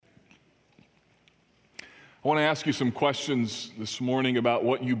I want to ask you some questions this morning about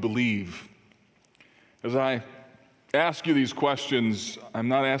what you believe. As I ask you these questions, I'm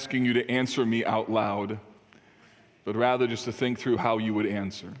not asking you to answer me out loud, but rather just to think through how you would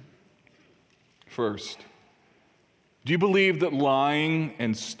answer. First, do you believe that lying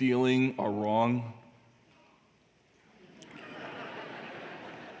and stealing are wrong?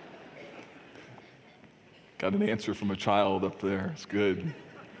 Got an answer from a child up there. It's good.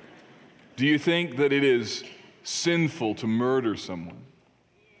 Do you think that it is sinful to murder someone?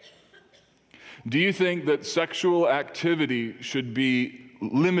 Do you think that sexual activity should be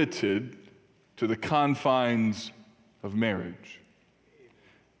limited to the confines of marriage?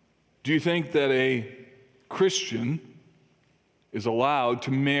 Do you think that a Christian is allowed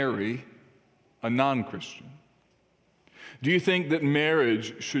to marry a non-Christian? Do you think that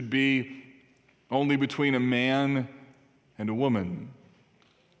marriage should be only between a man and a woman?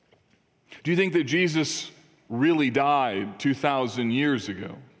 Do you think that Jesus really died 2,000 years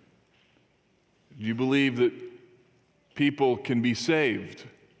ago? Do you believe that people can be saved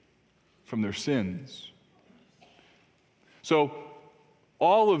from their sins? So,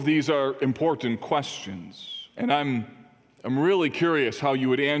 all of these are important questions, and I'm really curious how you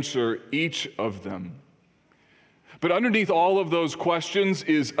would answer each of them. But underneath all of those questions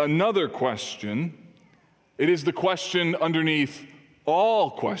is another question. It is the question underneath all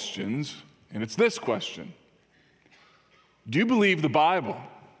questions, and it's this question: do you believe the Bible?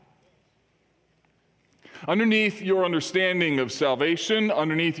 Underneath your understanding of salvation,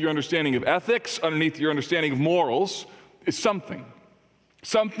 underneath your understanding of ethics, underneath your understanding of morals is something.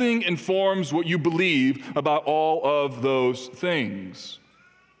 Something informs what you believe about all of those things.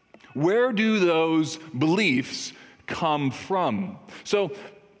 Where do those beliefs come from? So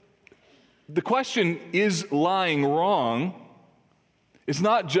the question, is lying wrong, is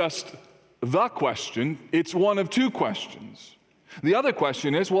not just the question, it's one of two questions. The other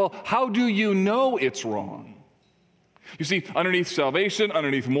question is, well, how do you know it's wrong? You see, underneath salvation,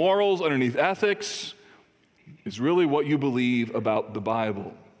 underneath morals, underneath ethics, is really what you believe about the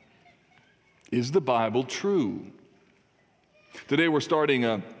Bible. Is the Bible true? Today we're starting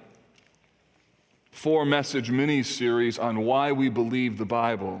a 4-message mini-series on why we believe the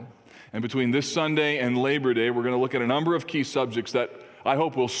Bible. And between this Sunday and Labor Day, we're going to look at a number of key subjects that I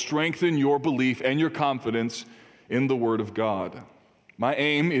hope will strengthen your belief and your confidence in the Word of God. My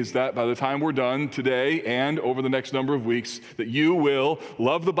aim is that by the time we're done today and over the next number of weeks, that you will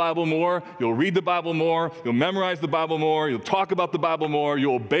love the Bible more, you'll read the Bible more, you'll memorize the Bible more, you'll talk about the Bible more,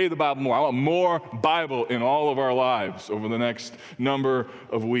 you'll obey the Bible more. I want more Bible in all of our lives over the next number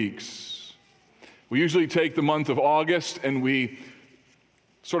of weeks. We usually take the month of August and we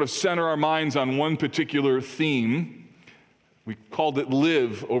sort of center our minds on one particular theme. We called it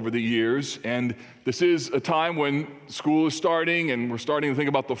Live over the years, and this is a time when school is starting and we're starting to think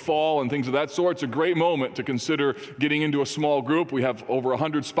about the fall and things of that sort. It's a great moment to consider getting into a small group. We have over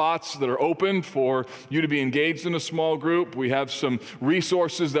 100 spots that are open for you to be engaged in a small group. We have some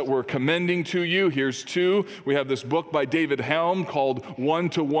resources that we're commending to you. Here's two. We have this book by David Helm called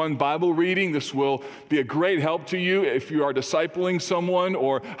One-to-One Bible Reading. This will be a great help to you if you are discipling someone,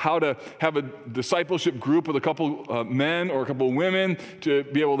 or how to have a discipleship group with a couple men or a couple women to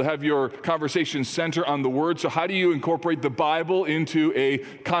be able to have your conversation center on the Word. So how do you incorporate the Bible into a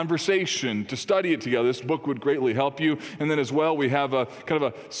conversation to study it together? This book would greatly help you. And then as well, we have a kind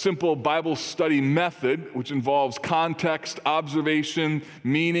of a simple Bible study method, which involves context, observation,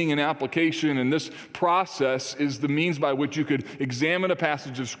 meaning, and application. And this process is the means by which you could examine a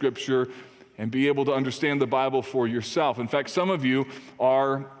passage of Scripture and be able to understand the Bible for yourself. In fact, some of you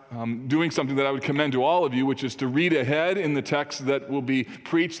are doing something that I would commend to all of you, which is to read ahead in the text that will be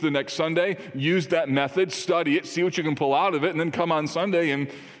preached the next Sunday. Use that method, study it, see what you can pull out of it, and then come on Sunday and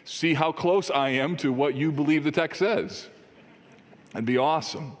see how close I am to what you believe the text says. That'd be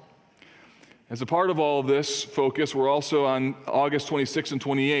awesome. As a part of all of this focus, we're also on August 26th and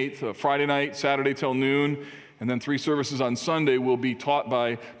 28th, Friday night, Saturday till noon, and then 3 services on Sunday will be taught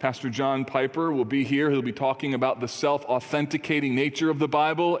by Pastor John Piper. Will be here. He'll be talking about the self-authenticating nature of the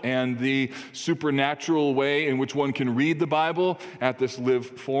Bible and the supernatural way in which one can read the Bible at this Live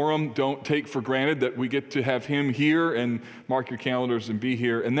Forum. Don't take for granted that we get to have him here, and mark your calendars and be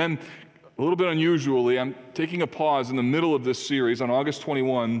here. And then, a little bit unusually, I'm taking a pause in the middle of this series on August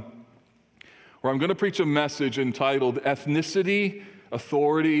 21, where I'm going to preach a message entitled Ethnicity,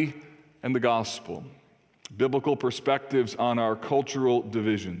 Authority, and the Gospel. Biblical perspectives on our cultural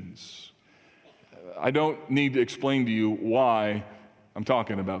divisions. I don't need to explain to you why I'm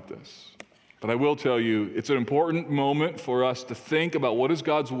talking about this, but I will tell you it's an important moment for us to think about what does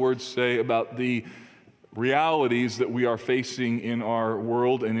God's Word say about the realities that we are facing in our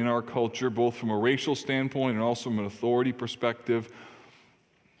world and in our culture, both from a racial standpoint and also from an authority perspective.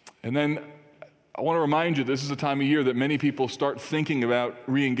 And then I want to remind you, this is a time of year that many people start thinking about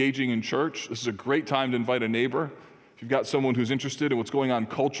re-engaging in church. This is a great time to invite a neighbor. If you've got someone who's interested in what's going on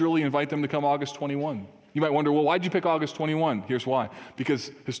culturally, invite them to come August 21. You might wonder, well, why'd you pick August 21? Here's why.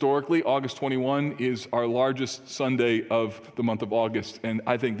 Because historically, August 21 is our largest Sunday of the month of August, and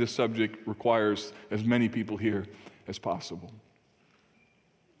I think this subject requires as many people here as possible.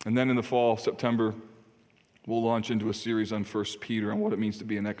 And then in the fall, September, we'll launch into a series on 1 Peter on what it means to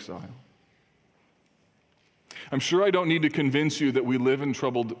be in exile. I'm sure I don't need to convince you that we live in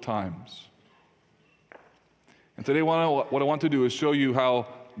troubled times. And today what I want to do is show you how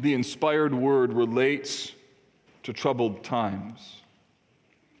the inspired word relates to troubled times.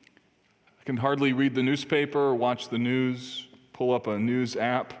 I can hardly read the newspaper, watch the news, pull up a news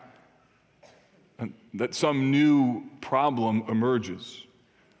app, and that some new problem emerges.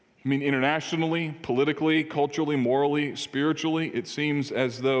 I mean, internationally, politically, culturally, morally, spiritually, it seems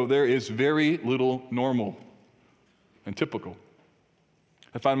as though there is very little normal and typical.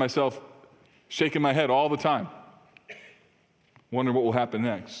 I find myself shaking my head all the time, wondering what will happen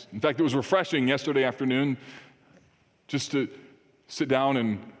next. In fact, it was refreshing yesterday afternoon just to sit down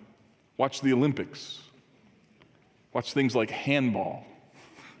and watch the Olympics, watch things like handball,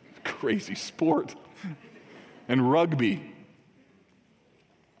 crazy sport, and rugby.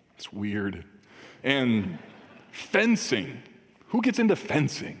 It's weird. And fencing. Who gets into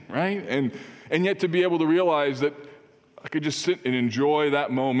fencing, right? And yet to be able to realize that I could just sit and enjoy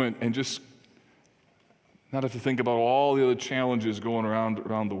that moment and just not have to think about all the other challenges going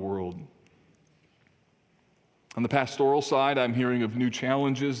around the world. On the pastoral side, I'm hearing of new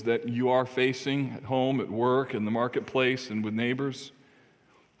challenges that you are facing at home, at work, in the marketplace, and with neighbors.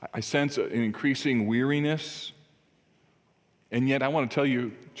 I sense an increasing weariness. And yet I want to tell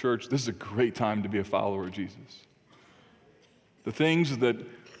you, church, this is a great time to be a follower of Jesus. The things that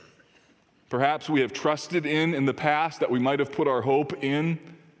perhaps we have trusted in the past, that we might have put our hope in,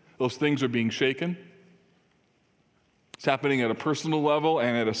 those things are being shaken. It's happening at a personal level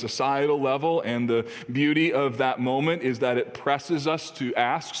and at a societal level, and the beauty of that moment is that it presses us to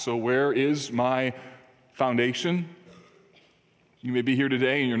ask, so where is my foundation? You may be here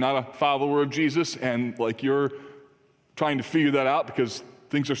today and you're not a follower of Jesus, and like you're trying to figure that out because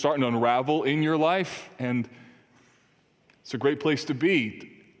things are starting to unravel in your life, and it's a great place to be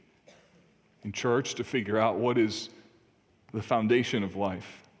in church to figure out what is the foundation of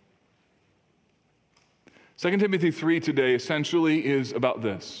life. 2 Timothy 3 today essentially is about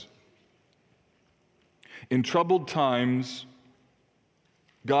this. In troubled times,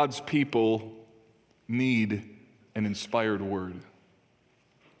 God's people need an inspired word.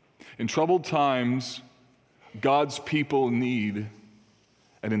 In troubled times, God's people need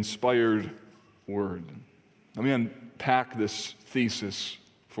an inspired word. Let me unpack this thesis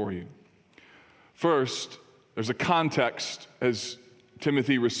for you. First, there's a context as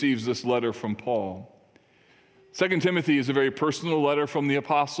Timothy receives this letter from Paul. 2 Timothy is a very personal letter from the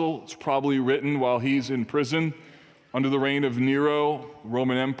apostle. It's probably written while he's in prison under the reign of Nero,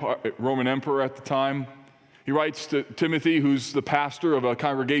 Roman emperor at the time. He writes to Timothy, who's the pastor of a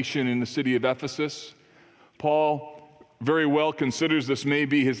congregation in the city of Ephesus. Paul very well considers this may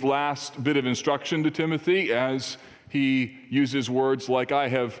be his last bit of instruction to Timothy as he uses words like, I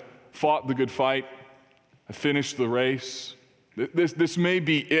have fought the good fight, I finished the race. This may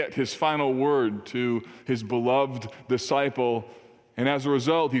be it, his final word to his beloved disciple. And as a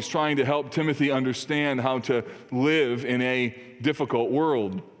result, he's trying to help Timothy understand how to live in a difficult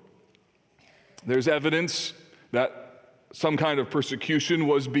world. There's evidence that some kind of persecution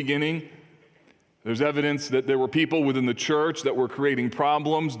was beginning. There's evidence that there were people within the church that were creating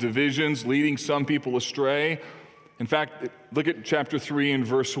problems, divisions, leading some people astray. In fact, look at chapter 3 and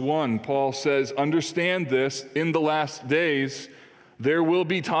verse 1. Paul says, understand this, in the last days, there will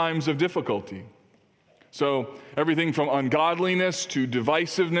be times of difficulty. So everything from ungodliness to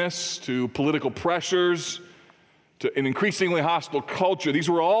divisiveness to political pressures to an increasingly hostile culture, these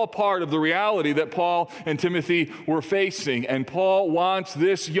were all part of the reality that Paul and Timothy were facing. And Paul wants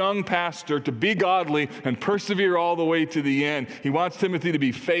this young pastor to be godly and persevere all the way to the end. He wants Timothy to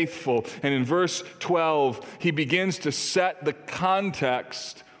be faithful. And in verse 12, he begins to set the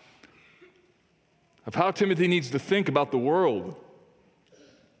context of how Timothy needs to think about the world.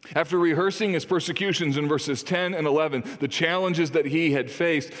 After rehearsing his persecutions in verses 10 and 11, the challenges that he had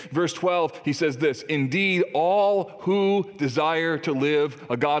faced, verse 12, he says this, indeed, all who desire to live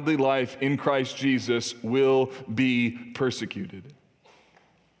a godly life in Christ Jesus will be persecuted.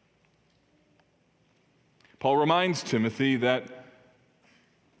 Paul reminds Timothy that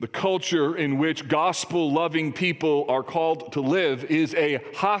the culture in which gospel-loving people are called to live is a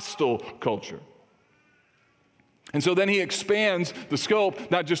hostile culture. And so then he expands the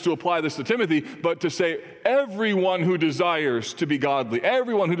scope, not just to apply this to Timothy, but to say everyone who desires to be godly,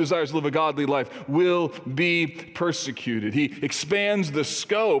 everyone who desires to live a godly life will be persecuted. He expands the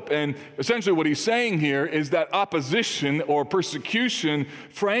scope, and essentially what he's saying here is that opposition or persecution,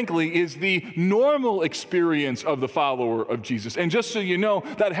 frankly, is the normal experience of the follower of Jesus. And just so you know,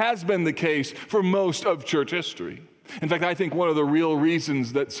 that has been the case for most of church history. In fact, I think one of the real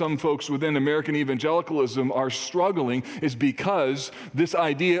reasons that some folks within American evangelicalism are struggling is because this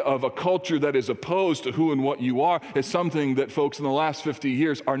idea of a culture that is opposed to who and what you are is something that folks in the last 50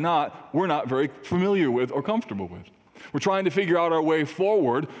 years we're not very familiar with or comfortable with. We're trying to figure out our way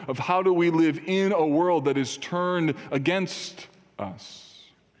forward of how do we live in a world that is turned against us.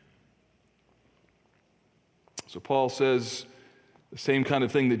 So Paul says the same kind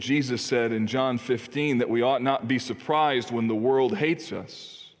of thing that Jesus said in John 15, that we ought not be surprised when the world hates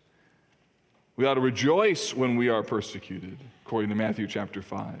us. We ought to rejoice when we are persecuted, according to Matthew chapter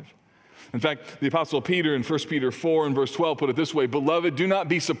 5. In fact, the Apostle Peter in 1 Peter 4 and verse 12 put it this way: "Beloved, do not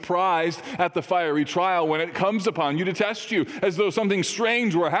be surprised at the fiery trial when it comes upon you to test you, as though something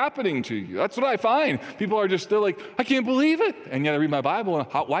strange were happening to you." That's what I find. People are just, they're like, I can't believe it. And yet I read my Bible, and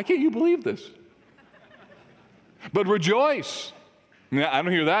why can't you believe this? But rejoice. I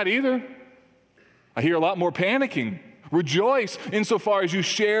don't hear that either. I hear a lot more panicking. Rejoice insofar as you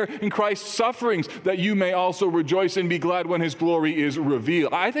share in Christ's sufferings, that you may also rejoice and be glad when his glory is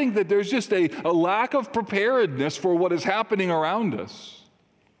revealed. I think that there's just a lack of preparedness for what is happening around us.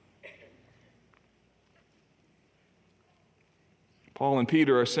 Paul and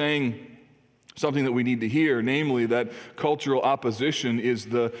Peter are saying something that we need to hear, namely that cultural opposition is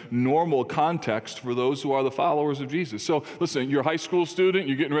the normal context for those who are the followers of Jesus. So listen, you're a high school student,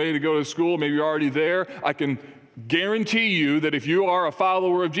 you're getting ready to go to school, maybe you're already there. I can guarantee you that if you are a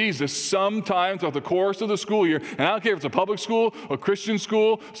follower of Jesus, sometime throughout the course of the school year, and I don't care if it's a public school, a Christian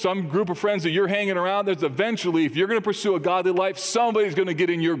school, some group of friends that you're hanging around, there's eventually, if you're going to pursue a godly life, somebody's going to get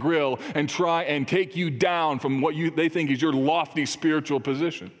in your grill and try and take you down from what they think is your lofty spiritual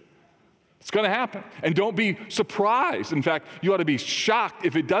position. It's going to happen. And don't be surprised. In fact, you ought to be shocked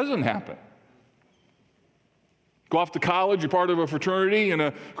if it doesn't happen. Go off to college, you're part of a fraternity in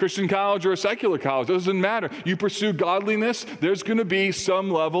a Christian college or a secular college. It doesn't matter. You pursue godliness, there's going to be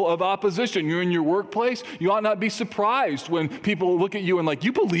some level of opposition. You're in your workplace, you ought not be surprised when people look at you and like,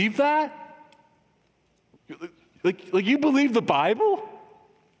 you believe that? Like you believe the Bible?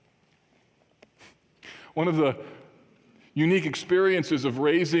 One of the unique experiences of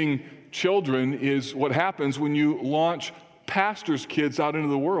raising children is what happens when you launch pastors' kids out into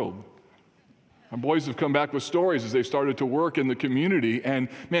the world. My boys have come back with stories as they've started to work in the community, and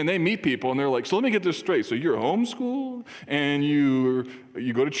man, they meet people and they're like, so let me get this straight. So you're homeschooled, and you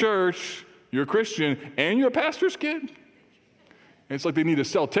go to church, you're a Christian, and you're a pastor's kid? And it's like they need to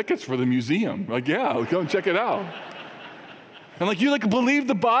sell tickets for the museum. Like, yeah, go and check it out. And like, you believe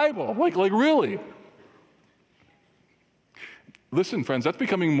the Bible. Like really? Listen, friends, that's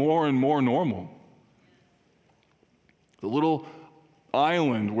becoming more and more normal. The little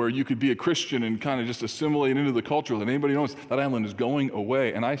island where you could be a Christian and kind of just assimilate into the culture that anybody knows, that island is going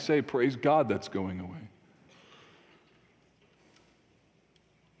away. And I say, praise God, that's going away.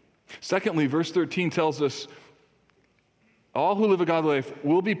 Secondly, verse 13 tells us, all who live a godly life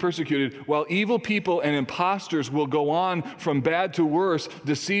will be persecuted, while evil people and impostors will go on from bad to worse,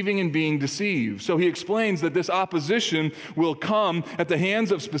 deceiving and being deceived. So he explains that this opposition will come at the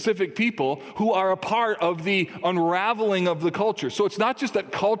hands of specific people who are a part of the unraveling of the culture. So it's not just that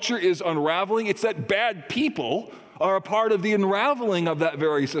culture is unraveling, it's that bad people are a part of the unraveling of that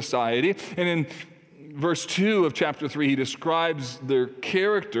very society. And in verse 2 of chapter 3, he describes their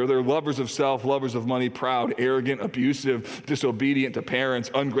character. They're lovers of self, lovers of money, proud, arrogant, abusive, disobedient to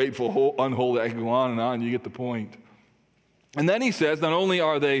parents, ungrateful, unholy. I can go on and on. You get the point. And then he says, not only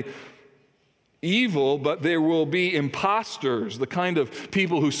are they evil, but there will be imposters, the kind of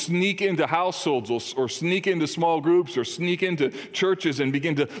people who sneak into households or sneak into small groups or sneak into churches and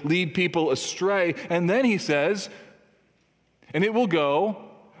begin to lead people astray. And then he says, and it will go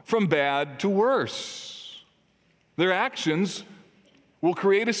from bad to worse. Their actions will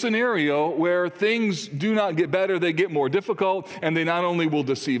create a scenario where things do not get better, they get more difficult, and they not only will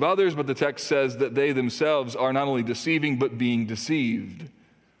deceive others, but the text says that they themselves are not only deceiving, but being deceived.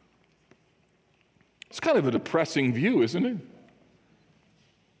 It's kind of a depressing view, isn't it?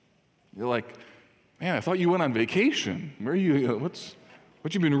 You're like, man, I thought you went on vacation. Where are you?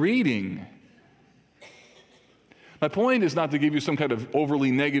 What you been reading? My point is not to give you some kind of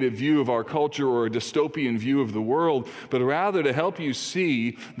overly negative view of our culture or a dystopian view of the world, but rather to help you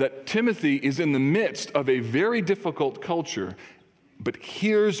see that Timothy is in the midst of a very difficult culture. But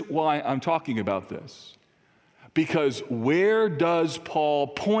here's why I'm talking about this. Because where does Paul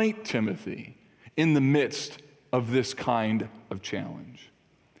point Timothy in the midst of this kind of challenge?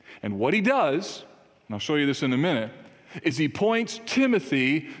 And what he does, and I'll show you this in a minute, is he points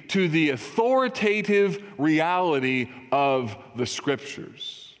Timothy to the authoritative reality of the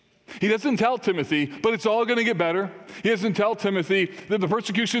Scriptures. He doesn't tell Timothy, but it's all going to get better. He doesn't tell Timothy that the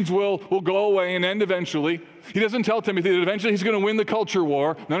persecutions will go away and end eventually. He doesn't tell Timothy that eventually he's going to win the culture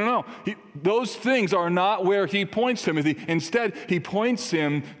war. No. Those things are not where he points Timothy. Instead, he points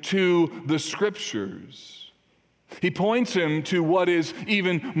him to the Scriptures. He points him to what is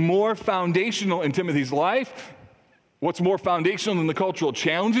even more foundational in Timothy's life. What's more foundational than the cultural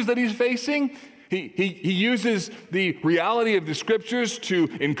challenges that he's facing? He uses the reality of the Scriptures to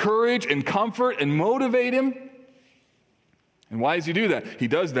encourage and comfort and motivate him. And why does he do that? He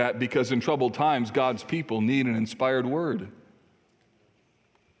does that because in troubled times, God's people need an inspired word.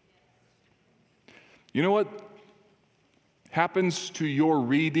 You know what happens to your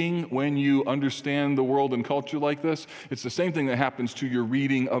reading when you understand the world and culture like this? It's the same thing that happens to your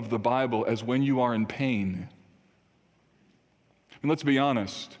reading of the Bible as when you are in pain. And let's be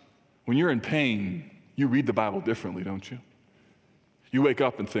honest, when you're in pain, you read the Bible differently, don't you? You wake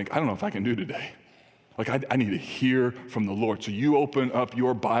up and think, I don't know if I can do today. Like, I need to hear from the Lord. So you open up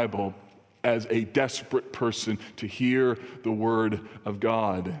your Bible as a desperate person to hear the Word of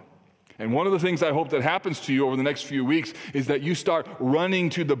God. And one of the things I hope that happens to you over the next few weeks is that you start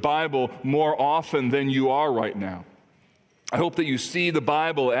running to the Bible more often than you are right now. I hope that you see the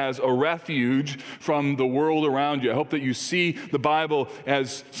Bible as a refuge from the world around you. I hope that you see the Bible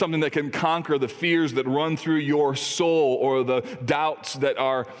as something that can conquer the fears that run through your soul or the doubts that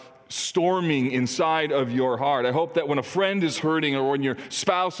are storming inside of your heart. I hope that when a friend is hurting or when your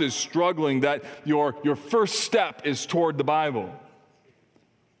spouse is struggling, that your first step is toward the Bible.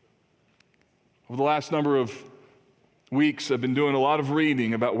 Over the last number of weeks, I've been doing a lot of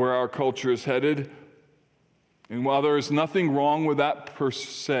reading about where our culture is headed. And while there is nothing wrong with that per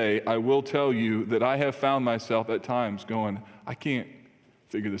se, I will tell you that I have found myself at times going, I can't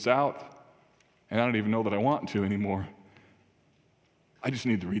figure this out, and I don't even know that I want to anymore. I just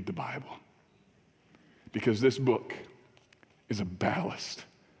need to read the Bible, because this book is a ballast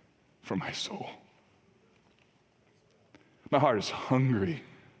for my soul. My heart is hungry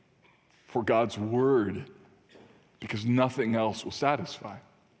for God's Word, because nothing else will satisfy.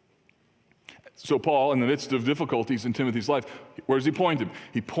 So Paul, in the midst of difficulties in Timothy's life, where does he point him?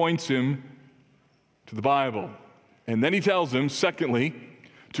 He points him to the Bible. And then he tells him, secondly,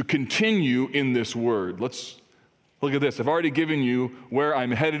 to continue in this word. Let's look at this. I've already given you where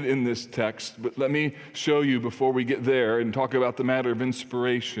I'm headed in this text, but let me show you before we get there and talk about the matter of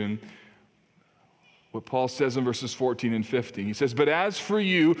inspiration, what Paul says in verses 14 and 15. He says, but as for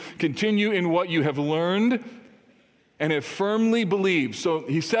you, continue in what you have learned and have firmly believed. So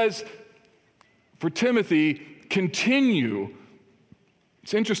he says, for Timothy, continue.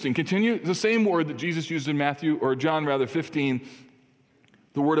 It's interesting. Continue is the same word that Jesus used in Matthew, or John rather, 15,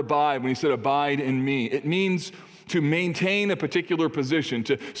 the word abide, when he said, abide in me. It means to maintain a particular position,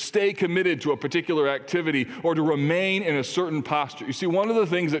 to stay committed to a particular activity, or to remain in a certain posture. You see, one of the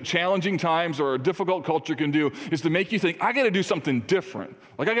things that challenging times or a difficult culture can do is to make you think, I got to do something different.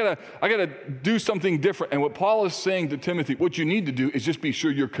 Like, I got to do something different. And what Paul is saying to Timothy, what you need to do is just be sure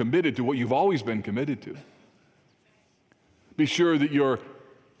you're committed to what you've always been committed to. Be sure that you're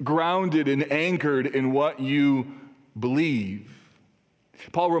grounded and anchored in what you believe.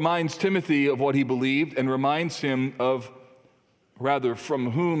 Paul reminds Timothy of what he believed and reminds him of, rather,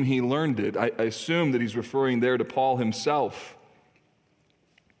 from whom he learned it. I assume that he's referring there to Paul himself.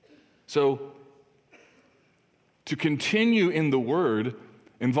 So, to continue in the Word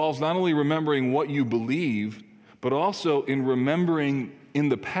involves not only remembering what you believe, but also in remembering in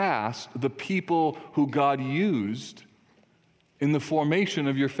the past the people who God used in the formation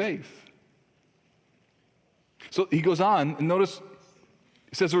of your faith. So he goes on, and notice,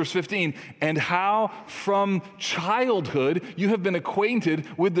 it says, verse 15, and how from childhood you have been acquainted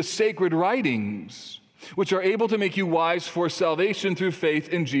with the sacred writings, which are able to make you wise for salvation through faith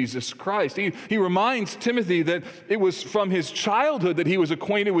in Jesus Christ. He reminds Timothy that it was from his childhood that he was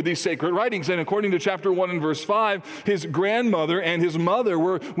acquainted with these sacred writings. And according to chapter 1 and verse 5, his grandmother and his mother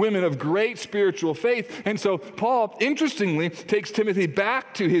were women of great spiritual faith. And so Paul, interestingly, takes Timothy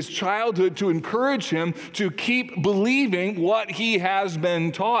back to his childhood to encourage him to keep believing what he has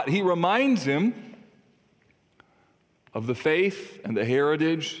been taught. He reminds him of the faith and the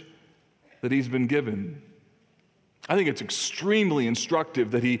heritage that he's been given. I think it's extremely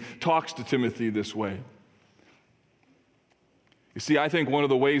instructive that he talks to Timothy this way. You see, I think one of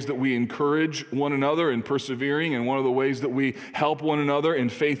the ways that we encourage one another in persevering, and one of the ways that we help one another in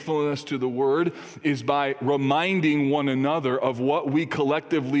faithfulness to the Word, is by reminding one another of what we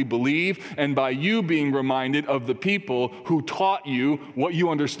collectively believe, and by you being reminded of the people who taught you what you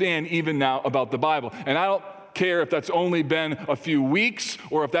understand even now about the Bible. And I don't care if that's only been a few weeks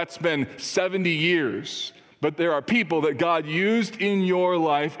or if that's been 70 years. But there are people that God used in your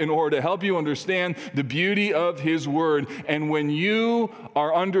life in order to help you understand the beauty of His Word. And when you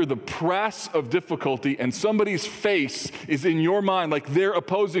are under the press of difficulty and somebody's face is in your mind like they're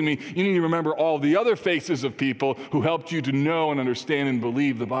opposing me, you need to remember all the other faces of people who helped you to know and understand and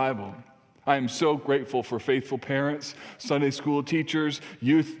believe the Bible. I am so grateful for faithful parents, Sunday school teachers,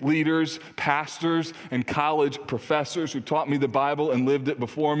 youth leaders, pastors, and college professors who taught me the Bible and lived it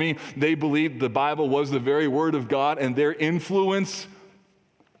before me. They believed the Bible was the very Word of God, and their influence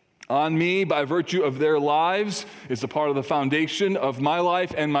on me by virtue of their lives is a part of the foundation of my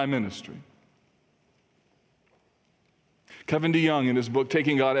life and my ministry. Kevin DeYoung, in his book,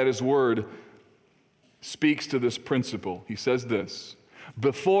 Taking God at His Word, speaks to this principle. He says this: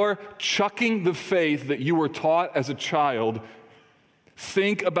 before chucking the faith that you were taught as a child,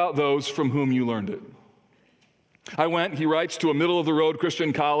 think about those from whom you learned it. I went, he writes, to a middle-of-the-road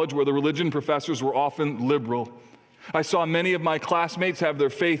Christian college where the religion professors were often liberal. I saw many of my classmates have their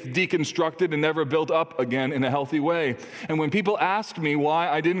faith deconstructed and never built up again in a healthy way. And when people ask me why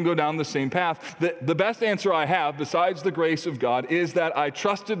I didn't go down the same path, the best answer I have, besides the grace of God, is that I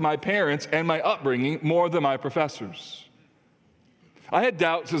trusted my parents and my upbringing more than my professors. I had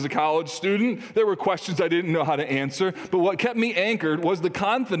doubts as a college student. There were questions I didn't know how to answer, but what kept me anchored was the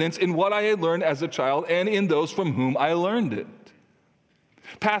confidence in what I had learned as a child and in those from whom I learned it.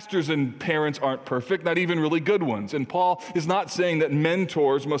 Pastors and parents aren't perfect, not even really good ones. And Paul is not saying that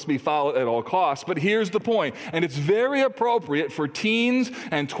mentors must be followed at all costs, but here's the point, and it's very appropriate for teens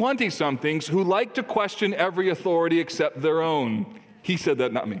and 20-somethings who like to question every authority except their own. He said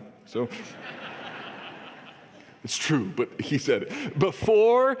that, not me. So it's true, but he said it.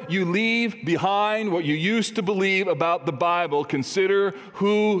 Before you leave behind what you used to believe about the Bible, consider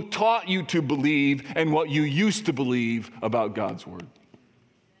who taught you to believe and what you used to believe about God's Word.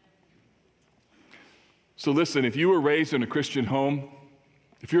 So listen, if you were raised in a Christian home,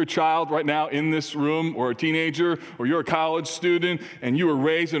 if you're a child right now in this room, or a teenager, or you're a college student, and you were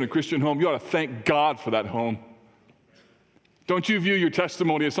raised in a Christian home, you ought to thank God for that home. Don't you view your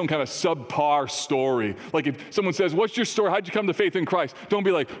testimony as some kind of subpar story. Like if someone says, what's your story? How'd you come to faith in Christ? Don't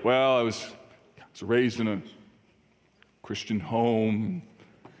be like, well, I was raised in a Christian home.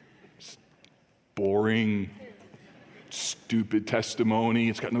 It's boring, stupid testimony.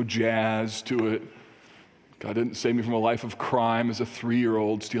 It's got no jazz to it. God didn't save me from a life of crime as a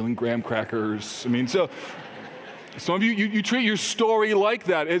 3-year-old stealing graham crackers. I mean, so some of you treat your story like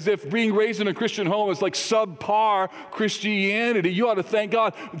that, as if being raised in a Christian home is like subpar Christianity. You ought to thank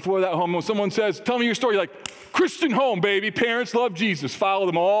God for that home. When someone says, tell me your story, you're like, Christian home, baby. Parents love Jesus. Follow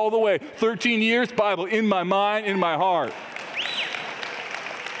them all the way. 13 years, Bible in my mind, in my heart.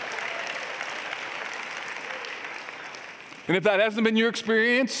 And if that hasn't been your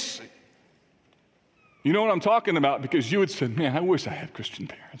experience, you know what I'm talking about, because you would say, man, I wish I had Christian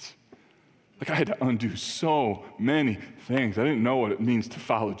parents. Like I had to undo so many things. I didn't know what it means to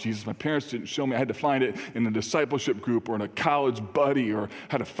follow Jesus. My parents didn't show me. I had to find it in a discipleship group or in a college buddy, or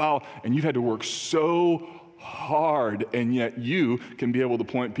how to follow. And you've had to work so hard, and yet you can be able to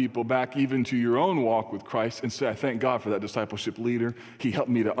point people back even to your own walk with Christ and say, I thank God for that discipleship leader. He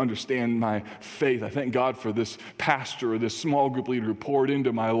helped me to understand my faith. I thank God for this pastor or this small group leader who poured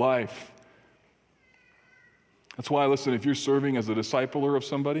into my life. That's why, listen, if you're serving as a discipler of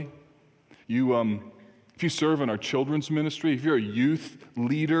somebody, if you serve in our children's ministry, if you're a youth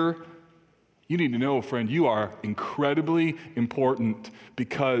leader, you need to know, friend, you are incredibly important,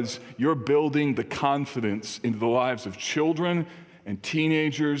 because you're building the confidence into the lives of children and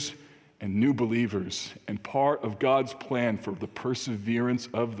teenagers and new believers. And part of God's plan for the perseverance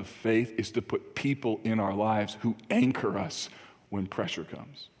of the faith is to put people in our lives who anchor us when pressure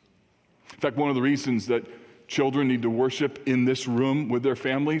comes. In fact, one of the reasons that children need to worship in this room with their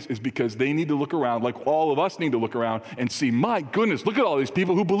families is because they need to look around, like all of us need to look around and see, my goodness, look at all these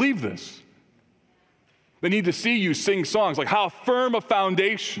people who believe this. They need to see you sing songs like how firm a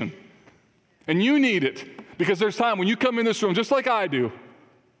foundation. And you need it, because there's time when you come in this room, just like I do,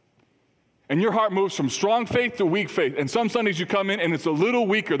 And your heart moves from strong faith to weak faith. And some Sundays you come in and it's a little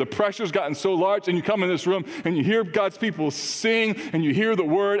weaker. The pressure's gotten so large, and you come in this room and you hear God's people sing and you hear the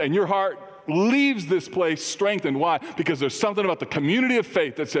word, and your heart leaves this place strengthened. Why? Because there's something about the community of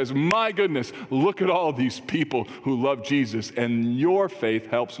faith that says, my goodness, look at all these people who love Jesus, and your faith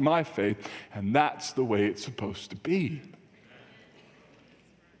helps my faith. And that's the way it's supposed to be.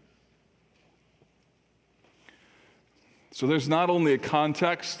 So there's not only a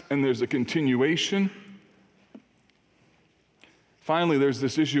context and there's a continuation. Finally, there's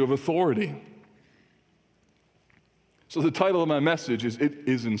this issue of authority. So the title of my message is It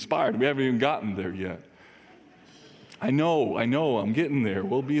Is Inspired. We haven't even gotten there yet. I know, I'm getting there.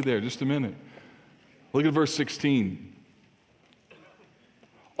 We'll be there just a minute. Look at verse 16.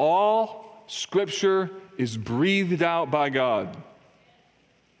 All Scripture is breathed out by God.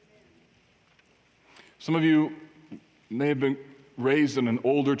 Some of you may have been raised in an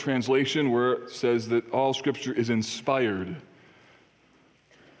older translation where it says that all Scripture is inspired.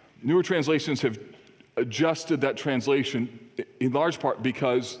 Newer translations have adjusted that translation in large part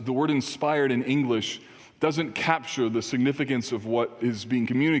because the word inspired in English doesn't capture the significance of what is being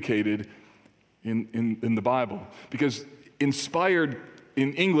communicated in the Bible. Because inspired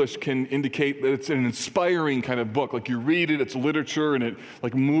in English can indicate that it's an inspiring kind of book. Like you read it, it's literature, and it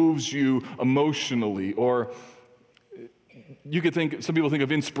like moves you emotionally. Or you could think, some people think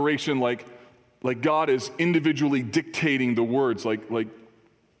of inspiration like God is individually dictating the words, like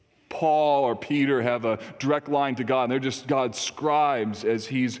Paul or Peter have a direct line to God, and they're just God's scribes as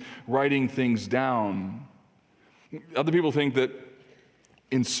he's writing things down. Other people think that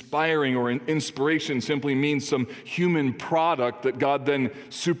inspiring or inspiration simply means some human product that God then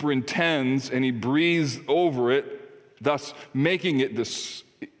superintends and he breathes over it, thus making it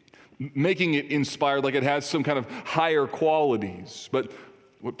inspired, like it has some kind of higher qualities. But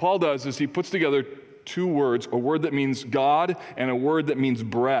what Paul does is he puts together two words, a word that means God and a word that means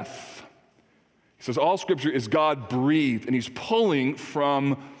breath. He says all Scripture is God-breathed, and he's pulling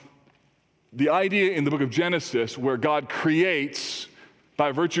from the idea in the book of Genesis where God creates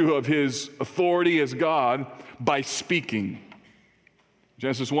by virtue of his authority as God by speaking.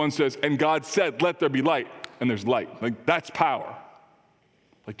 Genesis 1 says, and God said, let there be light, and there's light. Like that's power.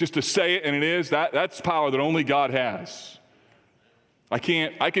 Like just to say it and it is, that's power that only God has. I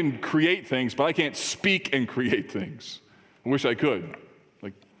can create things, but I can't speak and create things. I wish I could.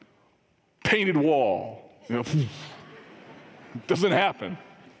 Like painted wall, it doesn't happen,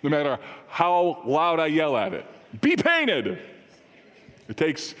 no matter how loud I yell at it. Be painted. It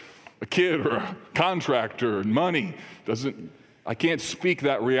takes a kid or a contractor and money. I can't speak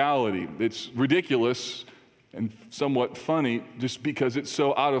that reality. It's ridiculous and somewhat funny just because it's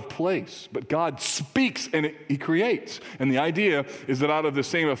so out of place. But God speaks and he creates. And the idea is that out of the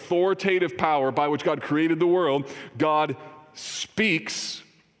same authoritative power by which God created the world, God speaks,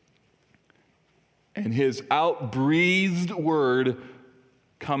 and his outbreathed word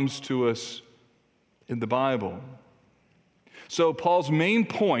comes to us in the Bible. So Paul's main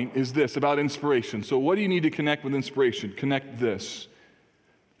point is this about inspiration. So what do you need to connect with inspiration? Connect this.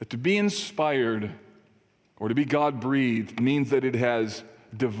 That to be inspired or to be God-breathed means that it has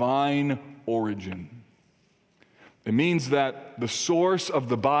divine origin. It means that the source of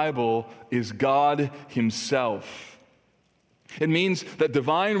the Bible is God himself. It means that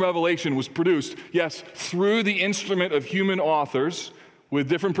divine revelation was produced, yes, through the instrument of human authors with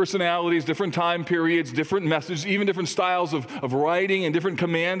different personalities, different time periods, different messages, even different styles of writing and different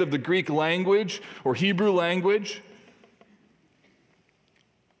command of the Greek language or Hebrew language.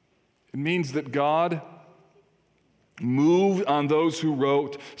 It means that God moved on those who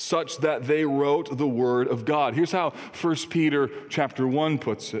wrote such that they wrote the word of God. Here's how 1 Peter chapter 1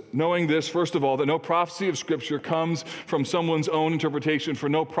 puts it. Knowing this, first of all, that no prophecy of Scripture comes from someone's own interpretation, for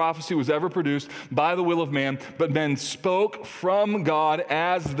no prophecy was ever produced by the will of man, but men spoke from God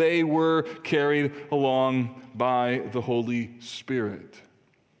as they were carried along by the Holy Spirit.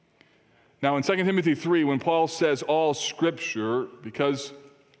 Now in 2 Timothy 3, when Paul says all Scripture, because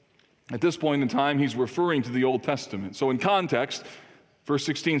at this point in time, he's referring to the Old Testament. So in context, verse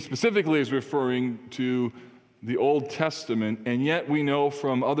 16 specifically is referring to the Old Testament, and yet we know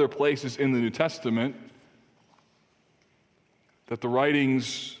from other places in the New Testament that the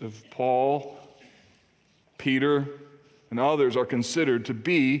writings of Paul, Peter, and others are considered to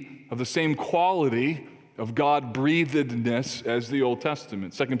be of the same quality of God-breathedness as the Old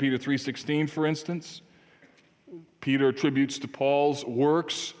Testament. 2 Peter 3:16, for instance, Peter attributes to Paul's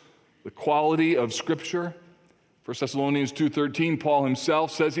works the quality of Scripture. 1 Thessalonians 2:13, Paul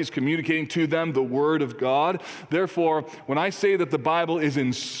himself says he's communicating to them the Word of God. Therefore, when I say that the Bible is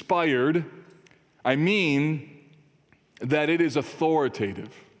inspired, I mean that it is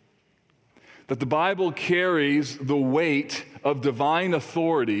authoritative, that the Bible carries the weight of divine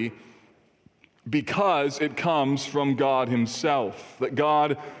authority because it comes from God himself, that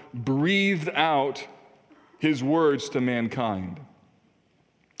God breathed out his words to mankind.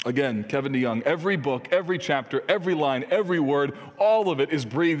 Again, Kevin DeYoung, every book, every chapter, every line, every word, all of it is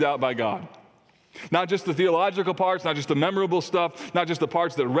breathed out by God. Not just the theological parts, not just the memorable stuff, not just the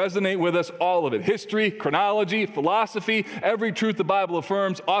parts that resonate with us, all of it. History, chronology, philosophy, every truth the Bible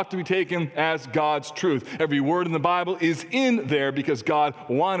affirms ought to be taken as God's truth. Every word in the Bible is in there because God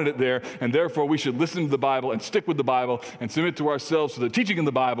wanted it there, and therefore we should listen to the Bible and stick with the Bible and submit to ourselves to the teaching in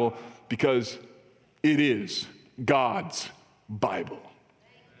the Bible because it is God's Bible.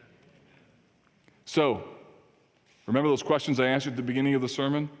 So, remember those questions I asked you at the beginning of the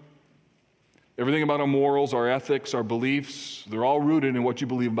sermon? Everything about our morals, our ethics, our beliefs, they're all rooted in what you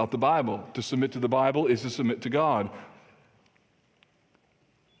believe about the Bible. To submit to the Bible is to submit to God.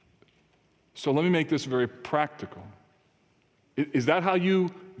 So let me make this very practical. Is that how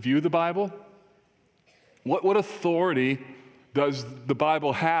you view the Bible? What authority does the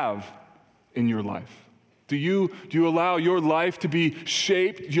Bible have in your life? Do you allow your life to be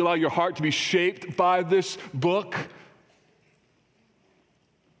shaped? Do you allow your heart to be shaped by this book?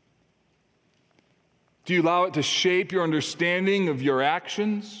 Do you allow it to shape your understanding of your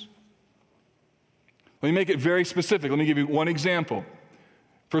actions? Let me make it very specific. Let me give you one example.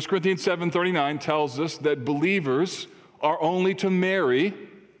 1 Corinthians 7:39 tells us that believers are only to marry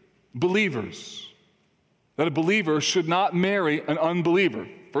believers. That a believer should not marry an unbeliever.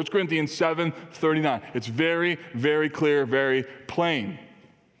 1 Corinthians 7:39. It's very, very clear, very plain.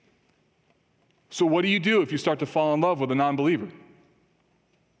 So what do you do if you start to fall in love with a non-believer?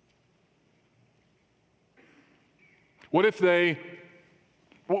 What if that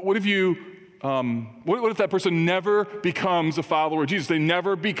person never becomes a follower of Jesus? They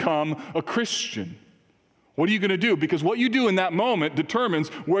never become a Christian. What are you going to do? Because what you do in that moment determines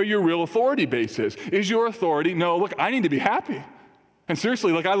where your real authority base is. Is your authority, no, look, I need to be happy. And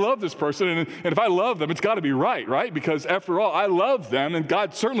seriously, I love this person, and if I love them, it's got to be right? Because after all, I love them, and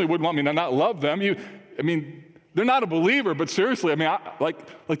God certainly wouldn't want me to not love them. They're not a believer, but seriously,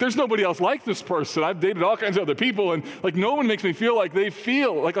 there's nobody else like this person. I've dated all kinds of other people, and no one makes me feel like they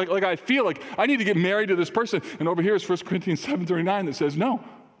feel, like I feel like I need to get married to this person. And over here is 1 Corinthians 7:39 that says no.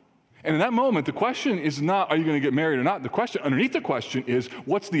 And in that moment, the question is not, are you going to get married or not? The question, underneath the question is,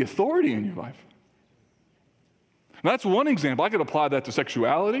 what's the authority in your life? Now, that's one example. I could apply that to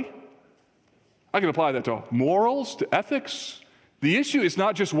sexuality. I could apply that to morals, to ethics. The issue is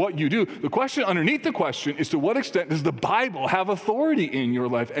not just what you do. The question underneath the question is, to what extent does the Bible have authority in your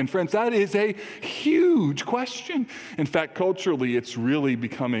life? And friends, that is a huge question. In fact, culturally, it's really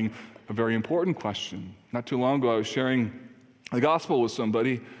becoming a very important question. Not too long ago, I was sharing the gospel with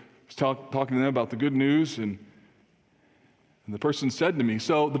somebody. I was talking to them about the good news, and the person said to me,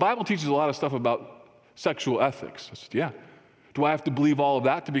 so the Bible teaches a lot of stuff about sexual ethics. I said, yeah. Do I have to believe all of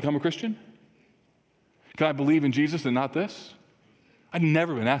that to become a Christian? Can I believe in Jesus and not this? I'd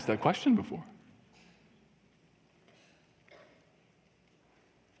never been asked that question before.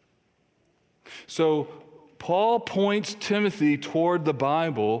 So Paul points Timothy toward the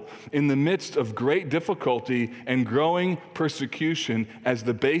Bible in the midst of great difficulty and growing persecution as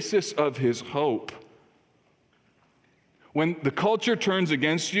the basis of his hope. When the culture turns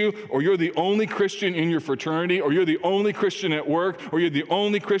against you, or you're the only Christian in your fraternity, or you're the only Christian at work, or you're the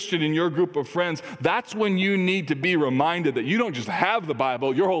only Christian in your group of friends, that's when you need to be reminded that you don't just have the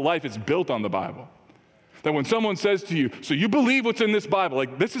Bible, your whole life is built on the Bible. That when someone says to you, so you believe what's in this Bible,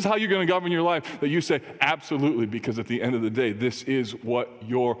 this is how you're going to govern your life, that you say, absolutely, because at the end of the day, this is what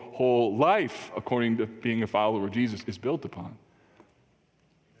your whole life, according to being a follower of Jesus, is built upon.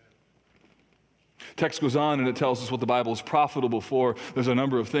 Text goes on and it tells us what the Bible is profitable for. There's a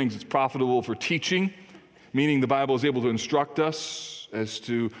number of things. It's profitable for teaching, meaning the Bible is able to instruct us as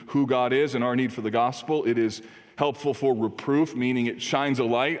to who God is and our need for the gospel. It is helpful for reproof, meaning it shines a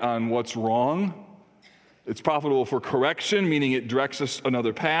light on what's wrong. It's profitable for correction, meaning it directs us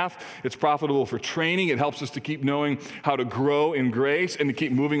another path. It's profitable for training. It helps us to keep knowing how to grow in grace and to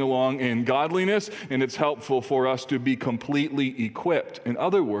keep moving along in godliness. And it's helpful for us to be completely equipped. In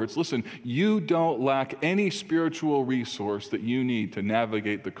other words, listen, you don't lack any spiritual resource that you need to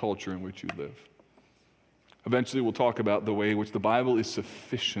navigate the culture in which you live. Eventually, we'll talk about the way in which the Bible is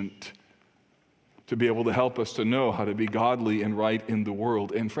sufficient to be able to help us to know how to be godly and right in the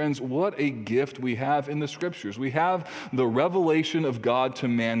world. And friends, what a gift we have in the Scriptures. We have the revelation of God to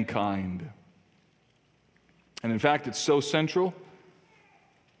mankind. And in fact, it's so central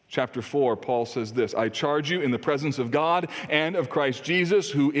Chapter 4, Paul says this, I charge you in the presence of God and of Christ Jesus,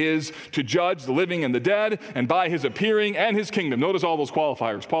 who is to judge the living and the dead, and by his appearing and his kingdom. Notice all those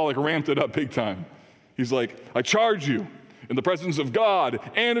qualifiers. Paul ramped it up big time. He's like, I charge you in the presence of God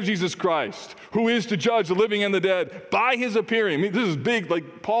and of Jesus Christ, who is to judge the living and the dead, by his appearing. I mean, this is big.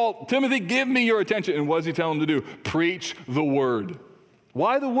 Like, Paul, Timothy, give me your attention. And what does he tell him to do? Preach the word.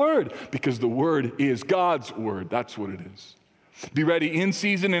 Why the word? Because the word is God's word. That's what it is. Be ready in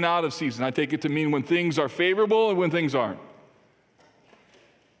season and out of season. I take it to mean when things are favorable and when things aren't.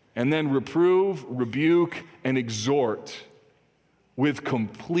 And then reprove, rebuke, and exhort with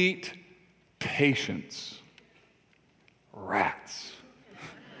complete patience. Rats.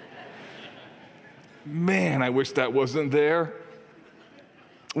 Man, I wish that wasn't there.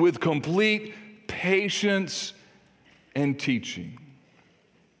 With complete patience and teaching.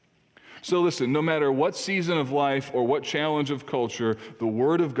 So listen, no matter what season of life or what challenge of culture, the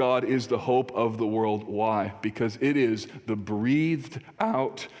Word of God is the hope of the world. Why? Because it is the breathed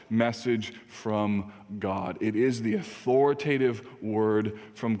out message from God. It is the authoritative word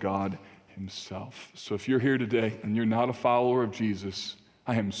from God himself. So if you're here today and you're not a follower of Jesus,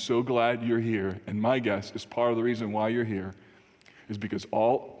 I am so glad you're here. And my guess is part of the reason why you're here is because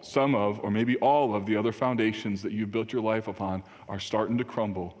some of, or maybe all of the other foundations that you've built your life upon are starting to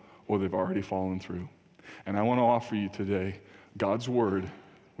crumble, or they've already fallen through. And I want to offer you today God's word,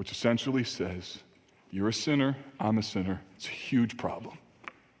 which essentially says, you're a sinner, I'm a sinner. It's a huge problem.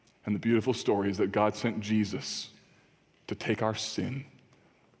 And the beautiful story is that God sent Jesus to take our sin,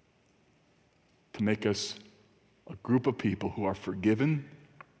 to make us a group of people who are forgiven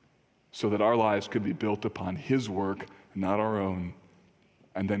so that our lives could be built upon his work, not our own.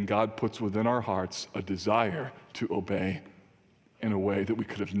 And then God puts within our hearts a desire to obey in a way that we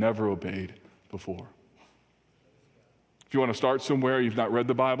could have never obeyed before. If you want to start somewhere, you've not read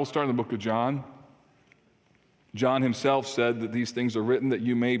the Bible, start in the book of John. John himself said that these things are written that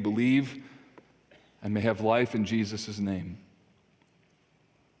you may believe and may have life in Jesus' name.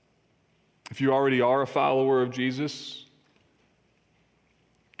 If you already are a follower of Jesus,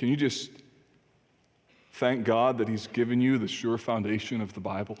 can you just thank God that he's given you the sure foundation of the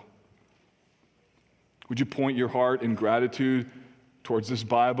Bible? Would you point your heart in gratitude towards this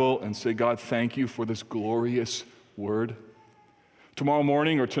Bible and say, God, thank you for this glorious word? Tomorrow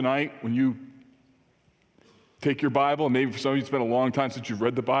morning or tonight, when you take your Bible, and maybe for some of you it's been a long time since you've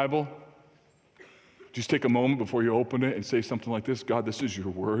read the Bible, just take a moment before you open it and say something like this, God, this is your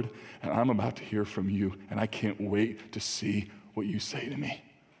word, and I'm about to hear from you, and I can't wait to see what you say to me.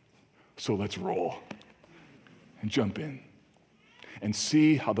 So let's roll and jump in and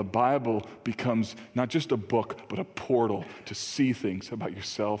see how the Bible becomes not just a book, but a portal to see things about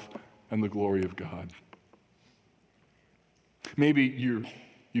yourself and the glory of God. Maybe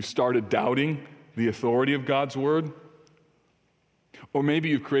you've started doubting the authority of God's word, or maybe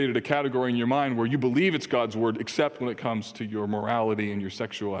you've created a category in your mind where you believe it's God's word, except when it comes to your morality and your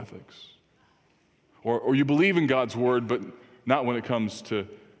sexual ethics. Or you believe in God's word, but not when it comes to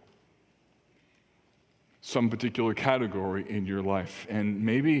some particular category in your life. And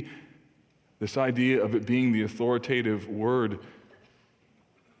maybe this idea of it being the authoritative word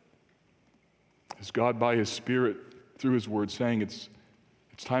is God by his Spirit through his word saying it's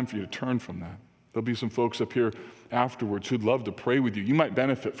time for you to turn from that. There'll be some folks up here afterwards who'd love to pray with you. You might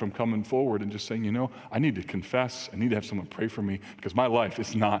benefit from coming forward and just saying, I need to confess. I need to have someone pray for me because my life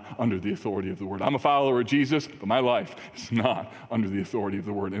is not under the authority of the word. I'm a follower of Jesus, but my life is not under the authority of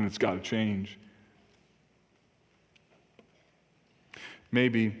the word, and it's got to change.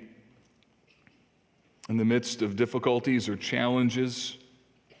 Maybe in the midst of difficulties or challenges,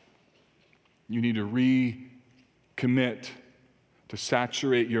 you need to recommit to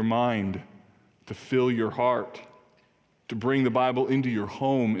saturate your mind, to fill your heart, to bring the Bible into your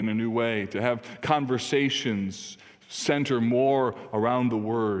home in a new way, to have conversations center more around the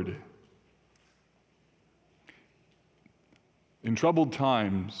Word. In troubled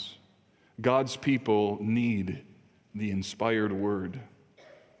times, God's people need the inspired Word.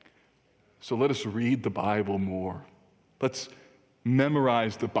 So let us read the Bible more. Let's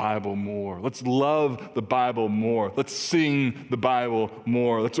memorize the Bible more. Let's love the Bible more. Let's sing the Bible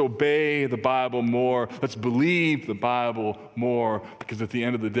more. Let's obey the Bible more. Let's believe the Bible more. Because at the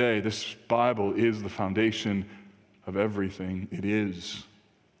end of the day, this Bible is the foundation of everything. It is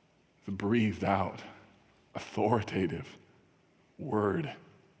the breathed out, authoritative word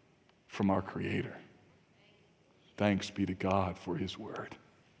from our Creator. Thanks be to God for his word.